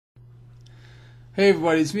Hey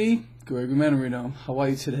everybody, it's me, Gregory Mannarino. How are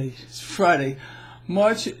you today? It's Friday,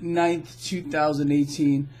 March 9th,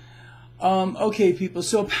 2018. Okay people,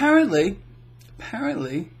 so apparently,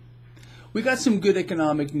 we got some good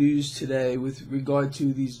economic news today with regard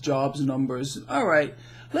to these jobs numbers. Alright,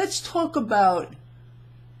 let's talk about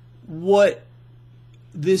what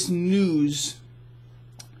this news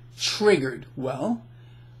triggered. Well,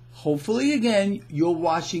 hopefully, again, you're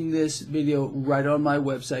watching this video right on my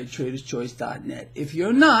website, traderschoice.net. If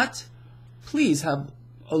you're not, please have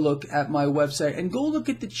a look at my website and go look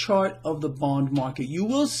at the chart of the bond market. You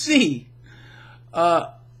will see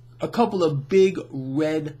a couple of big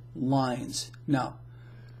red lines. Now,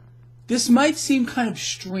 this might seem kind of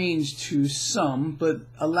strange to some, but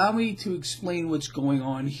allow me to explain what's going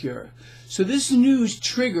on here. So this news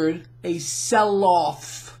triggered a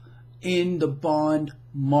sell-off in the bond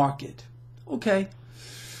market. Okay.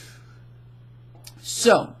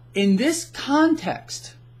 So, in this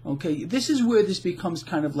context, okay, this is where this becomes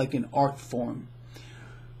kind of like an art form.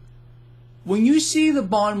 When you see the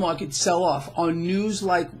bond market sell off on news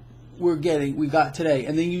like we got today,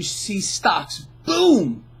 and then you see stocks,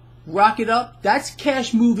 boom, rocket up, that's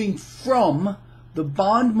cash moving from the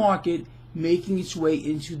bond market making its way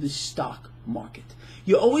into the stock market.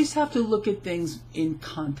 You always have to look at things in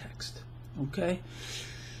context, okay?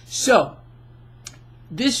 So,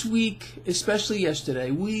 this week, especially yesterday,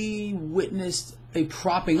 we witnessed a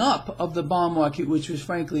propping up of the bond market, which was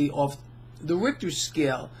frankly off the Richter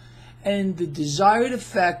scale. And the desired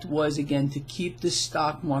effect was, again, to keep the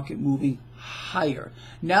stock market moving higher.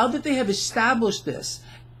 Now that they have established this,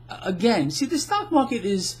 again, see, the stock market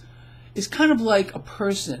is kind of like a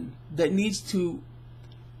person that needs to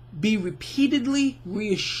be repeatedly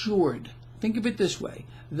reassured. Think of it this way,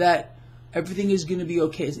 that everything is going to be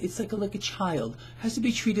okay. It's like a child. It has to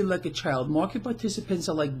be treated like a child. Market participants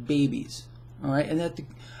are like babies, all right? And they have to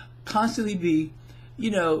constantly be,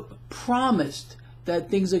 promised that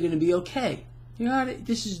things are going to be okay.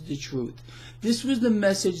 This is the truth. This was the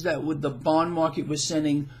message that the bond market was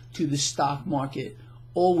sending to the stock market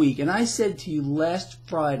all week. And I said to you last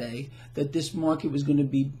Friday that this market was going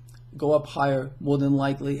to go up higher more than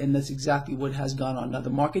likely, and that's exactly what has gone on. Now, the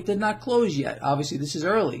market did not close yet. Obviously, this is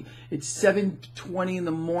early. It's 7:20 in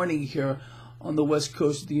the morning here on the west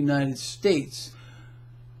coast of the United States.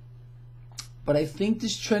 But I think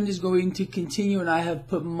this trend is going to continue, and I have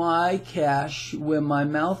put my cash where my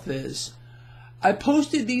mouth is. I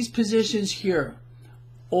posted these positions here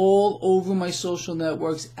all over my social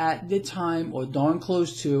networks at the time, or darn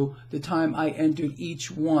close to the time I entered each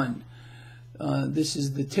one. This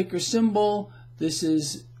is the ticker symbol, this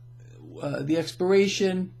is the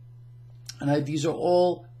expiration, and these are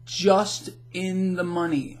all just in the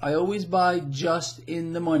money. I always buy just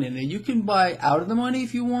in the money. Now, you can buy out of the money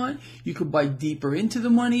if you want. You could buy deeper into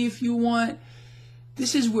the money if you want.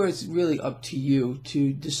 This is where it's really up to you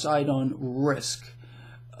to decide on risk.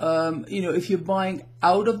 If you're buying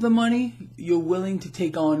out of the money, you're willing to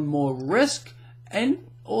take on more risk, and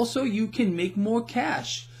also you can make more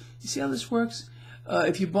cash. You see how this works?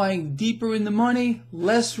 If you're buying deeper in the money,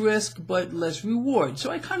 less risk, but less reward.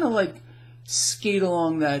 So I kind of like skate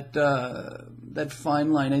along that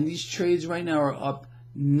fine line. And these trades right now are up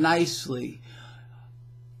nicely.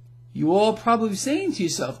 You all probably saying to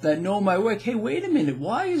yourself that know my work, hey, wait a minute,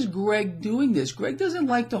 why is Greg doing this? Greg doesn't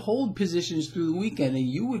like to hold positions through the weekend, and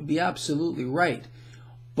you would be absolutely right.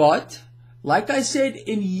 But, like I said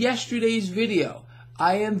in yesterday's video,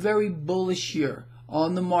 I am very bullish here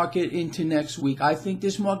on the market into next week. I think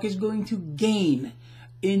this market is going to gain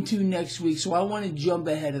into next week, so I want to jump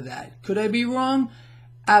ahead of that. Could I be wrong?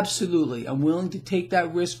 Absolutely. I'm willing to take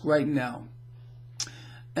that risk right now.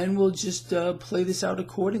 And we'll just play this out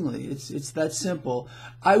accordingly. It's that simple.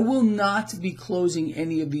 I will not be closing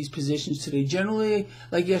any of these positions today. Generally,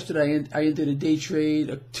 like yesterday, I entered a day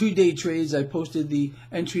trade, 2 day trades. I posted the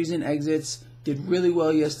entries and exits. Did really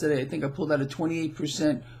well yesterday. I think I pulled out a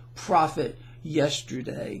 28% profit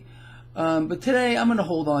yesterday. But today I'm going to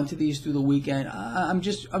hold on to these through the weekend. I'm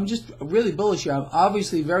just really bullish here. I'm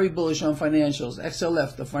obviously very bullish on financials.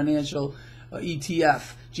 XLF, the financial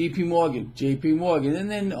ETF, JP Morgan,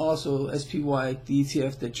 and then also SPY, the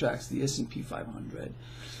ETF that tracks the S&P 500.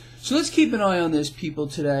 So let's keep an eye on this, people,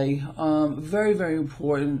 today. Very, very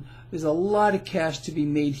important. There's a lot of cash to be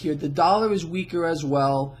made here. The dollar is weaker as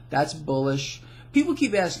well. That's bullish. People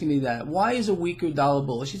keep asking me that. Why is a weaker dollar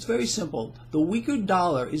bullish? It's very simple. The weaker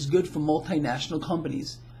dollar is good for multinational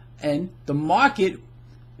companies. And the market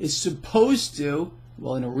is supposed to,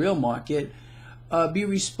 well, in a real market, be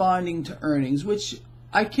responding to earnings, which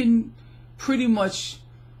I can pretty much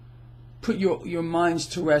put your minds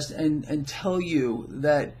to rest and tell you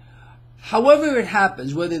that however it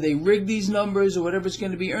happens, whether they rig these numbers or whatever it's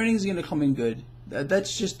going to be, earnings are going to come in good.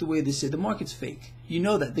 That's just the way this is. The market's fake. You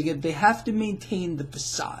know that. They have to maintain the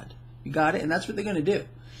facade. You got it? And that's what they're going to do.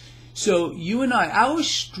 So you and I, our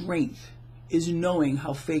strength is knowing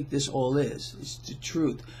how fake this all is. It's the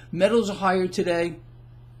truth. Metals are higher today.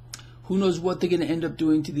 Who knows what they're going to end up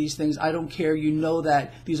doing to these things? I don't care. You know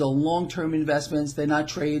that these are long-term investments. They're not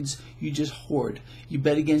trades. You just hoard. You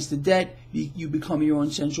bet against the debt. You become your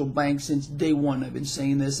own central bank. Since day one, I've been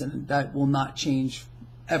saying this, and that will not change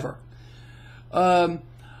ever. All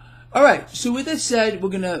right. So with that said, we're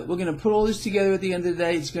gonna put all this together at the end of the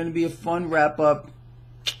day. It's going to be a fun wrap up,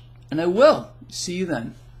 and I will see you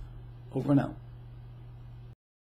then. Over and out.